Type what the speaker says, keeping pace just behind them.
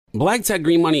Black Tech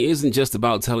Green Money isn't just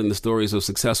about telling the stories of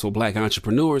successful Black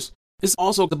entrepreneurs. It's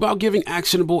also about giving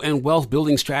actionable and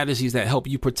wealth-building strategies that help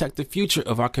you protect the future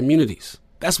of our communities.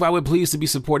 That's why we're pleased to be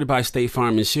supported by State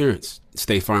Farm Insurance.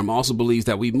 State Farm also believes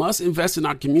that we must invest in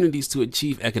our communities to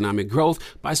achieve economic growth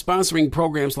by sponsoring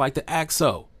programs like the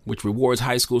ACT-SO, which rewards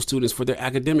high school students for their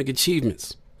academic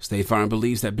achievements. State Farm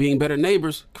believes that being better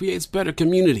neighbors creates better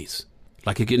communities.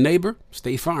 Like a good neighbor,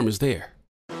 State Farm is there.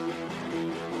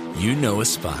 You know a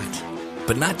spot,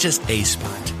 but not just a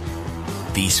spot,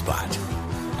 the spot.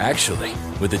 Actually,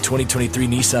 with the 2023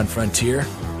 Nissan Frontier,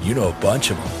 you know a bunch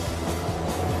of them.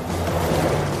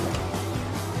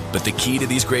 But the key to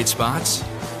these great spots?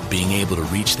 Being able to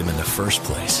reach them in the first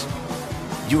place.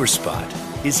 Your spot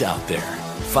is out there.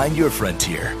 Find your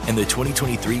Frontier in the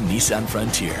 2023 Nissan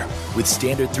Frontier with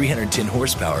standard 310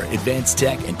 horsepower, advanced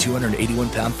tech, and 281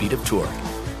 pound-feet of torque.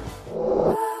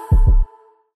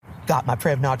 Got my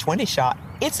Prevnar 20 shot.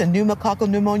 It's a pneumococcal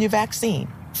pneumonia vaccine.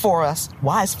 For us,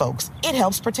 wise folks, it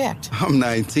helps protect. I'm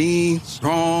 19,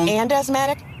 strong. And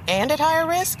asthmatic, and at higher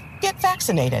risk. Get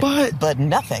vaccinated. But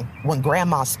nothing when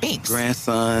grandma speaks.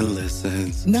 Grandson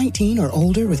listens. 19 or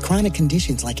older with chronic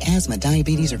conditions like asthma,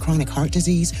 diabetes, or chronic heart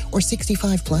disease, or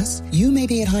 65 plus, you may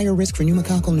be at higher risk for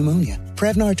pneumococcal pneumonia.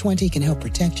 Prevnar 20 can help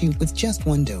protect you with just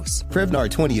one dose. Prevnar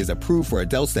 20 is approved for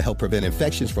adults to help prevent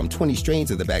infections from 20 strains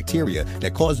of the bacteria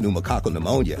that cause pneumococcal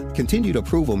pneumonia. Continued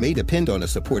approval may depend on a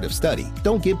supportive study.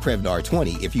 Don't get Prevnar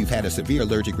 20 if you've had a severe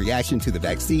allergic reaction to the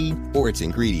vaccine or its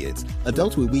ingredients.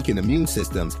 Adults with weakened immune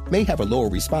systems may have a lower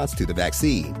response to the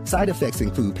vaccine. Side effects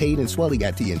include pain and swelling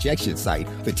at the injection site,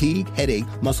 fatigue, headache,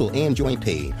 muscle, and joint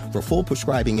pain. For full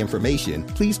prescribing information,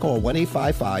 please call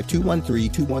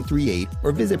 1-855-213-2138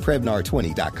 or visit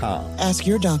Prevnar20.com. Ask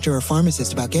your doctor or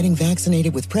pharmacist about getting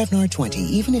vaccinated with Prevnar 20,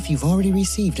 even if you've already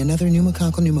received another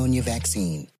pneumococcal pneumonia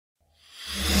vaccine.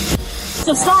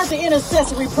 To start the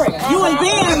intercessory prayer. You and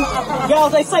Ben, y'all,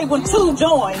 they say when two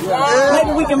join,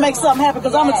 maybe we can make something happen,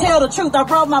 because I'm going to tell the truth. I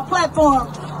brought my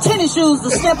platform tennis shoes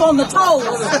to step on the toes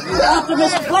after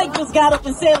Mr. Blake just got up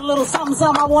and said a little something.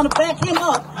 I want to back him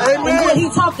up in what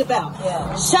he talked about.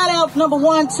 Shout out, number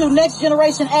one, to Next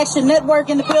Generation Action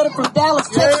Network in the building from Dallas,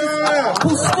 Texas,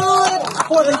 who stood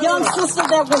for the young sister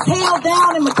that was held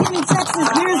down in McKinney, Texas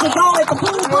years ago at the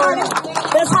pool party.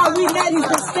 That's how we met. He's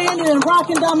been standing and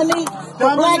rocking Dominique for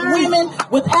Black women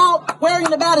without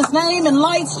worrying about his name and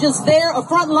lights, just there, a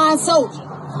frontline soldier.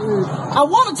 I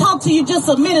want to talk to you just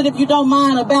a minute, if you don't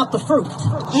mind, about the fruit.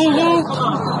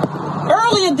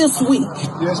 Earlier this week,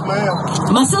 yes,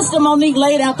 ma'am, my sister Monique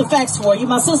laid out the facts for you.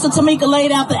 My sister Tamika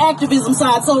laid out the activism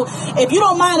side. So if you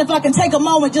don't mind, if I can take a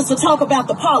moment just to talk about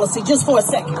the policy, just for a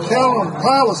second. Tell them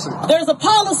policy. There's a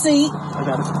policy,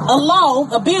 a law,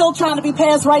 a bill trying to be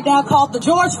passed right now called the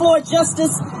George Floyd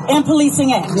Justice and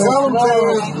Policing Act. Tell them.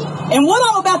 And what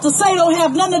I'm about to say don't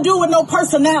have nothing to do with no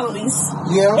personalities.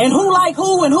 Yeah. And who like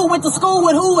who and who went to school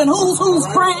with who and who's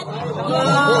friend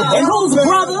and who's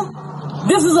brother.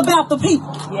 This is about the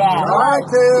people. Yeah. All right,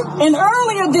 Ted. And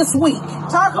earlier this week,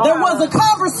 there was a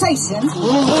conversation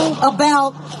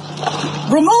about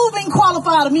removing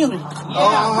qualified immunity.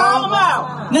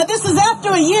 Now, this is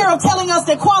after a year of telling us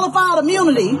that qualified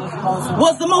immunity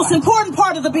was the most important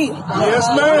part of the bill. Yes,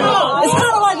 ma'am. It's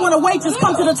kind of like when a waitress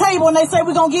comes to the table and they say,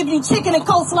 we're going to give you chicken and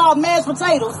coleslaw and mashed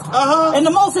potatoes. And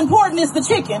the most important is the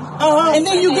chicken. And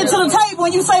then you get to the table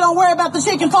and you say, don't worry about the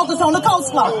chicken, focus on the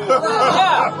coleslaw.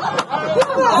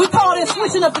 We call that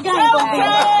switching up the game.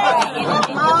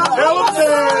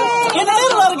 In the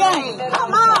middle of the game.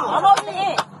 Come on. I'm over the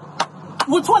edge.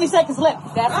 With 20 seconds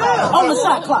left. That's right. On the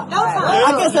shot clock.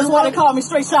 I guess that's why they call me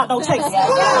straight shot, don't chase.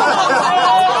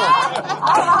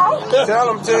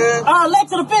 Tell them, Ted. Our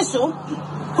elected official,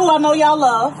 who I know y'all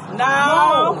love.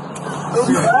 No.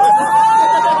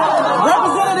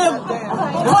 Representative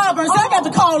Clyburn. See, I got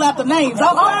to call out the names.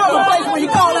 I'm from a place where you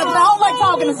call out. I don't like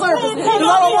talking in circles because I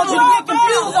don't want you to get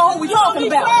confused on who we're talking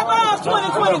about.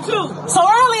 2022. So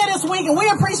earlier this week, and we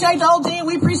appreciate the OG and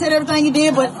we appreciate everything he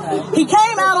did, but he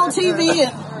came out on TV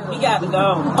and He got to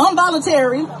go.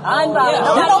 Involuntary.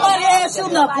 Nobody asked you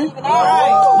nothing.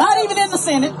 Not even in the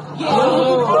Senate.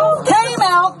 Came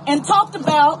out and talked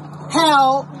about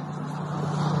how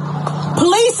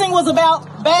policing was about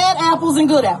bad apples and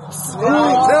good apples. Tell them,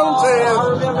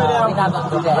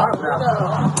 Ted.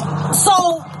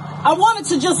 So I wanted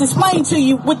to just explain to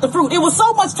you with the fruit. It was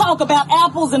so much talk about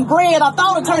apples and bread. I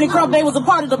thought Attorney Crump Day was a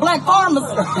part of the Black Farmers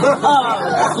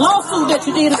lawsuit that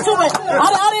you did. It's too bad.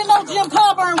 I didn't know Jim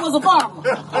Clyburn was a farmer.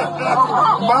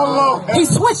 My Lord. He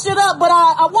switched it up, but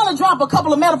I want to drop a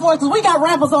couple of metaphors because we got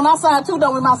rappers on our side too,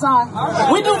 don't we, my son?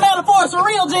 We do metaphors for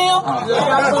real, Jim.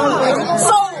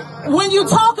 So when you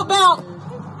talk about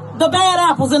the bad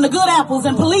apples and the good apples,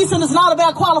 and policing is not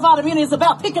about qualified immunity, it's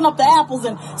about picking up the apples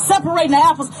and separating the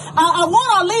apples. I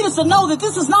want our leaders to know that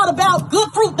this is not about good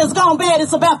fruit that's gone bad,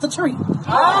 it's about the tree.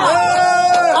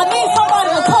 I need somebody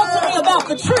to talk to me about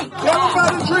the tree.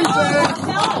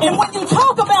 And when you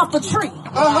talk about the tree,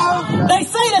 they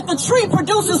say that the tree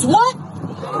produces what?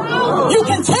 You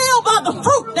can tell by the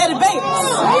fruit that it bears.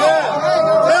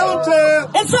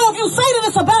 And so if you say that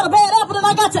it's about a bad apple, then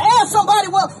I got to ask somebody,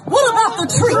 well, what about the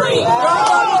tree?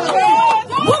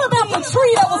 What about the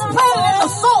tree that was planted in the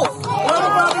soul?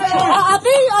 I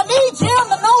need Jim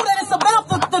to know that it's about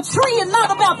the tree and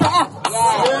not about the apple.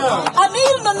 I need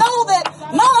him to know that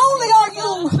not only are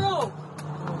you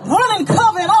running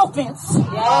cover and offense,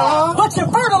 but you're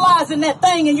fertilizing that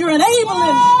thing and you're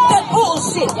enabling that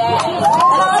bullshit. And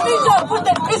I need y'all to put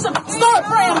that bishop, start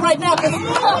praying right now, because you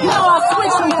know I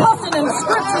switch from cussing and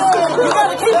scriptures. You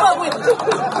gotta keep up with it.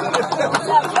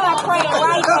 Start praying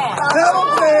right now.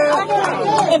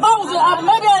 If I was,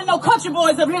 maybe I didn't know country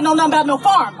boys up here know nothing about no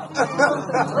farming.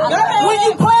 When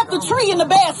you plant the tree in the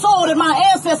bad soil that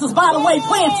my ancestors, by the way,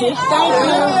 planted,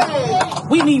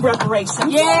 we need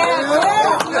reparation. You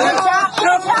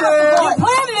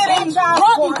planted it in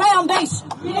rotten foundation,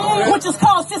 which is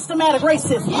called systematic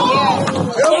racism.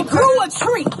 It grew a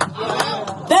tree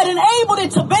that enabled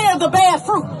it to bear the bad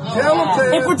fruit.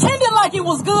 It pretended like it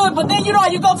was good, but then you know how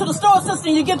you go to the store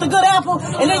system, you get the good apple,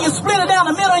 and then you split it down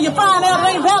the middle and you find out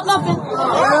it ain't about nothing.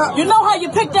 You know how you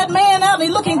pick that man out and he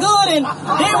looking good, and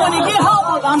then when he get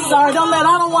home, I'm sorry, I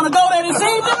don't want to go there this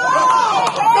evening.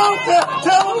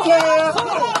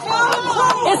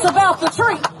 It's about the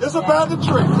tree. It's about the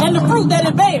tree. And the fruit that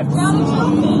it bears.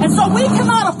 And so we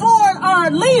cannot afford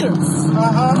our leaders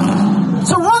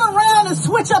to run around and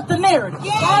switch up the narrative.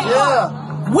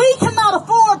 We cannot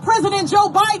afford President Joe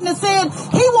Biden that said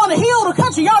he want to heal the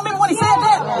country. Y'all remember when he said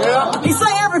that? He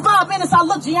said every 5 minutes I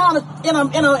look Gianna in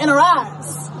her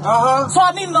eyes. So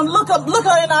I need them to look her in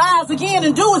the eyes again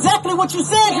and do exactly what you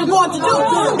said you're going to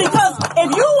do. Because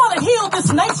if you want to heal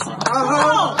this nation,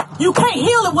 you can't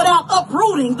heal it without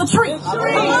uprooting the tree.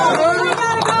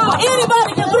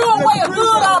 Anybody can throw away a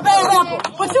good or a bad apple,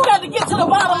 but you got to get to the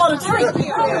bottom of the tree.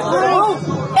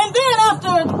 And then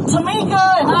after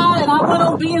Tamika and I went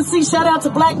on BNC, shout out to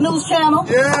Black News Channel.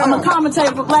 I'm a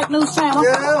commentator for Black News Channel.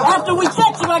 After we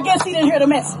checked him, I guess he didn't hear the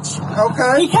message.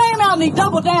 He came out and he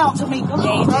doubled down to me.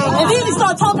 And then he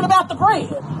started talking about the bread.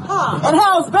 And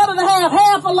how it's better to have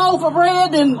half a loaf of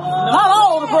bread than not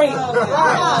all the bread.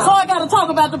 So I got to talk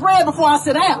about the bread before I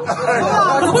sit down.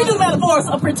 Because we do metaphors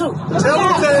up here too.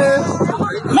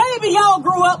 Maybe y'all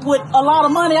grew up with a lot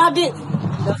of money. I didn't.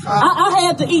 I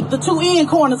had to eat the two end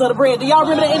corners of the bread. Do y'all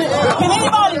remember that? Can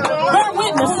anybody bear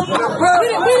witness?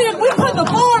 We couldn't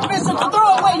afford, Bishop, to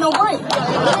throw away no bread.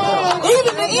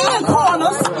 Even the end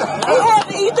corners, we had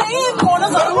to eat the end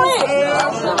corners of the bread.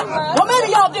 Well, maybe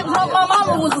y'all didn't. My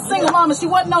mama was a single mama. She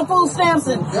wasn't on food stamps,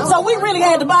 and so we really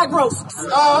had to buy groceries. So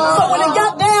when it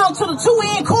got down to the two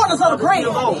end corners of the bread,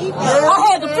 I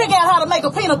had to figure out how to make a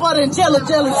peanut butter and jelly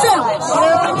sandwich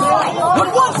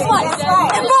with one slice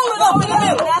and roll it up in the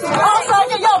middle. I'm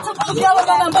sorry, y'all took those yellow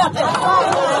nothing about that.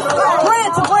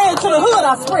 Bread to the hood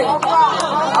I spread.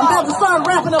 I'm about to start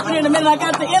wrapping up here in a minute. I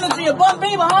got the energy of Bun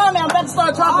B behind me. I'm about to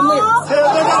start dropping lyrics.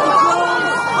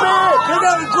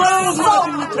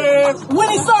 When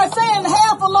he started saying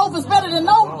half a loaf is better than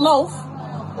no loaf,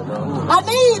 I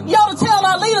need y'all to tell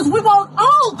our leaders we want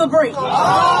all the bread. We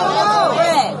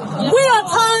are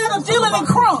tired of dealing in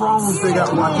crumbs.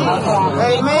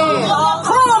 Amen.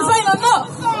 Crumbs ain't enough.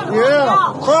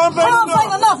 Crumbs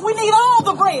ain't enough. We need all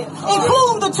the bread,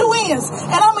 including the two ends.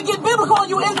 And I'm going to get biblical on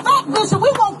you. In fact, Bishop, we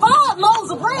want 5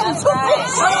 loaves of bread and 2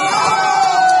 fish.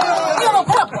 In a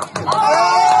pepper.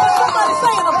 Somebody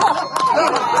say in a pepper.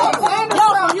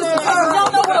 Y'all from Houston,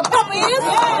 y'all know what a pepper is?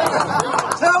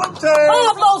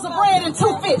 5 loaves of bread and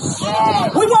 2 fish.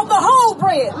 We want the whole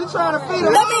bread.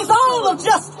 That means all of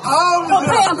justice for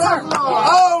Pam Turner.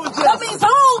 That means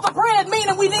all the bread,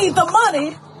 meaning we need the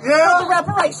money for the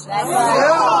reparations. We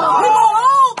want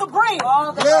all the bread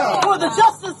for the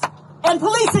Justice and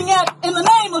Policing Act in the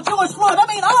name of George Floyd. I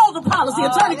mean all the policy.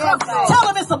 Attorney Crump, tell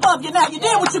him it's above you now. You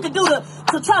did what you could do to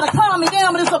to try to calm me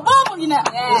down, but it's above you now.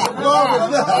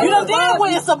 Yeah. You done did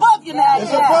where it's above you now.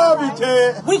 It's above you,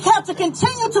 Ted. We have to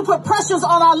continue to put pressures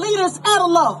on our leaders out of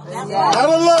love. Out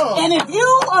of love. And if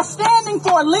you are standing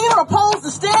for a leader opposed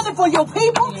to standing for your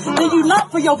people, then you're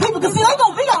not for your people. Because see, they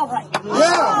gonna be all right.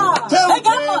 Yeah. Tell They them,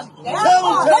 got Ted. money. Tell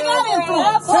them, They Ted. got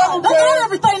influence. Tell them, They got Ted.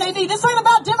 everything they need. This ain't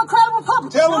about Democrat or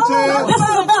Republican. Tell them, Ted. This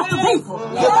is about the people.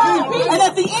 And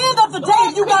at the end of the day,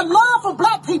 if you got love for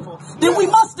black people, then we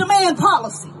must demand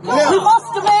policy. Yeah. We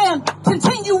must demand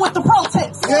continue with the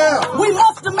protests. Yeah. We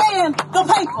must demand the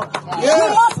paper. Yeah. We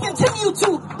must continue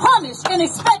to punish and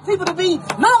expect people to be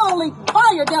not only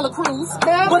fired, Dela Cruz,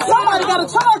 but somebody got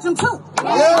to charge them too.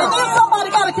 Yeah. And then somebody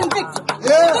got to convict them.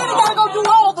 Yeah. And then they got to go do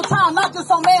all the time, not just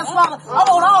on manslaughter. I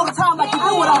want all the time like you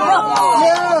do with our brothers.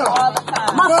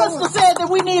 Yeah. My sister said that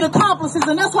we need accomplices,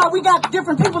 and that's why we got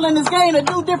different people in this game that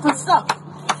do different stuff.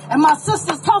 And my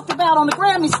sisters talked about on the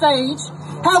Grammy stage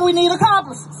how we need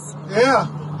accomplices. Yeah.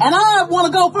 And I want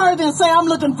to go further and say I'm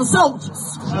looking for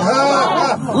soldiers.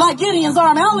 Like Gideon's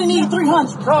army. I only need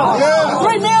 300. Yeah.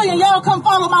 3 million, y'all come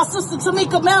follow my sister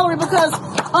Tamika Mallory, because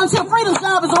until Freedom's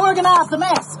job is to organize the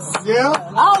masses. Yeah.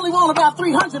 I only want about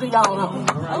 300 of y'all though.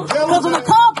 Because an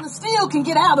accomplice still can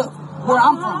get out of where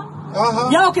I'm from.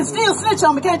 Y'all can still snitch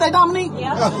on me, can't they, Dominique?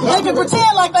 They can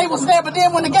pretend like they was there, but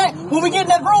then when we get in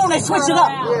that room, they switch it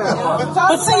up.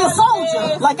 But see, a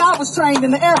soldier, like I was trained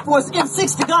in the Air Force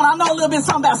M60 gun, I know a little bit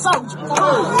something about soldiers.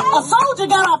 A soldier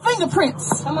got our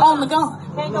fingerprints on the gun.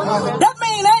 That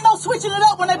means ain't no switching it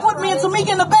up when they put me and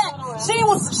Tamika in the back. She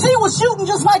was shooting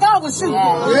just like I was shooting.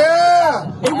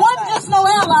 Yeah. It wasn't just no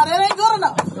ally. That ain't good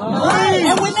enough.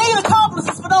 And we need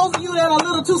accomplices for those of you that are a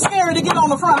little too scary to get on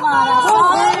the front line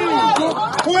outside.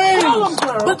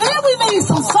 But then we need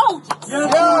some soldiers.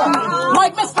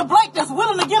 Like Mr. Blake that's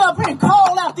willing to get up here and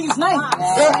call out these names.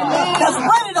 That's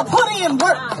ready to put in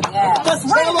work. That's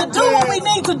ready to do what we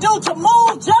need to do to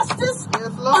move justice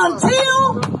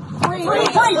until freedom.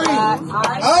 All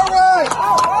right.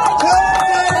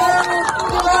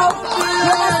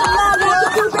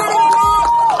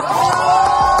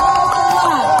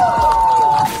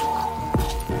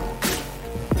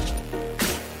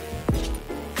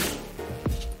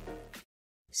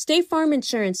 State Farm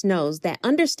Insurance knows that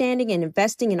understanding and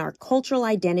investing in our cultural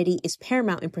identity is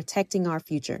paramount in protecting our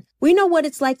future. We know what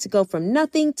it's like to go from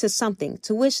nothing to something,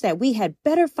 to wish that we had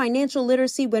better financial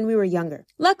literacy when we were younger.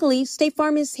 Luckily, State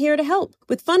Farm is here to help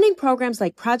with funding programs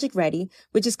like Project Ready,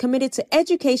 which is committed to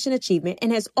education achievement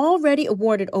and has already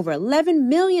awarded over $11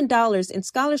 million in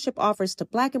scholarship offers to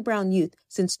Black and Brown youth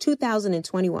since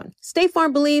 2021. State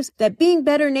Farm believes that being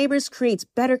better neighbors creates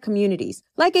better communities.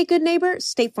 Like a good neighbor,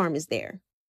 State Farm is there.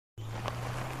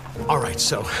 All right,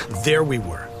 so there we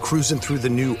were, cruising through the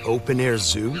new open-air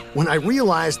zoo, when I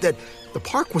realized that the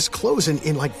park was closing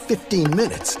in like 15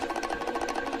 minutes.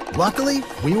 Luckily,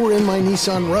 we were in my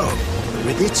Nissan Rogue.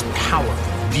 With its powerful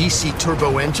VC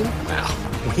turbo engine, well,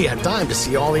 we had time to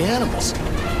see all the animals.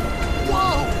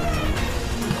 Whoa!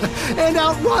 And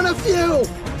outrun a few!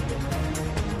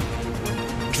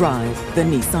 Drive the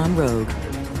Nissan Rogue.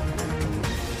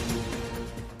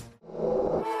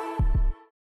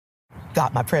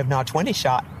 Got my Prevnar 20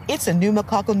 shot. It's a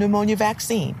pneumococcal pneumonia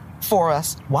vaccine. For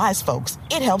us, wise folks,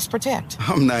 it helps protect.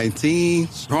 I'm 19,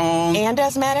 strong. And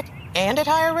asthmatic, and at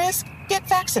higher risk. Get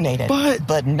vaccinated.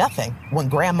 But nothing when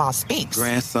grandma speaks.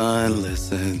 Grandson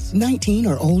listens. 19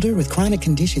 or older with chronic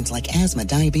conditions like asthma,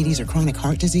 diabetes, or chronic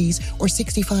heart disease, or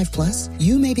 65 plus,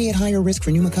 you may be at higher risk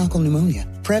for pneumococcal pneumonia.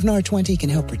 Prevnar 20 can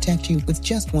help protect you with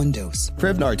just one dose.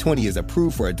 Prevnar 20 is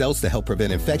approved for adults to help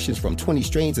prevent infections from 20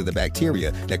 strains of the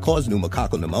bacteria that cause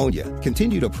pneumococcal pneumonia.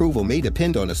 Continued approval may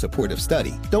depend on a supportive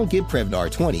study. Don't give Prevnar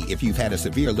 20 if you've had a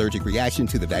severe allergic reaction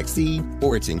to the vaccine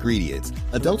or its ingredients.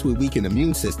 Adults with weakened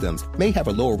immune systems may have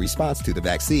a lower response to the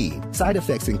vaccine. Side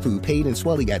effects include pain and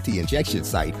swelling at the injection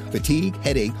site, fatigue,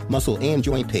 headache, muscle, and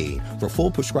joint pain. For full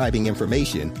prescribing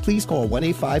information, please call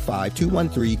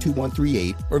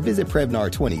 1-855-213-2138 or visit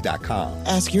Prevnar20.com.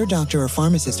 Ask your doctor or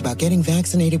pharmacist about getting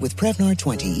vaccinated with Prevnar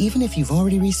 20, even if you've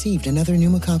already received another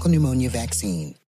pneumococcal pneumonia vaccine.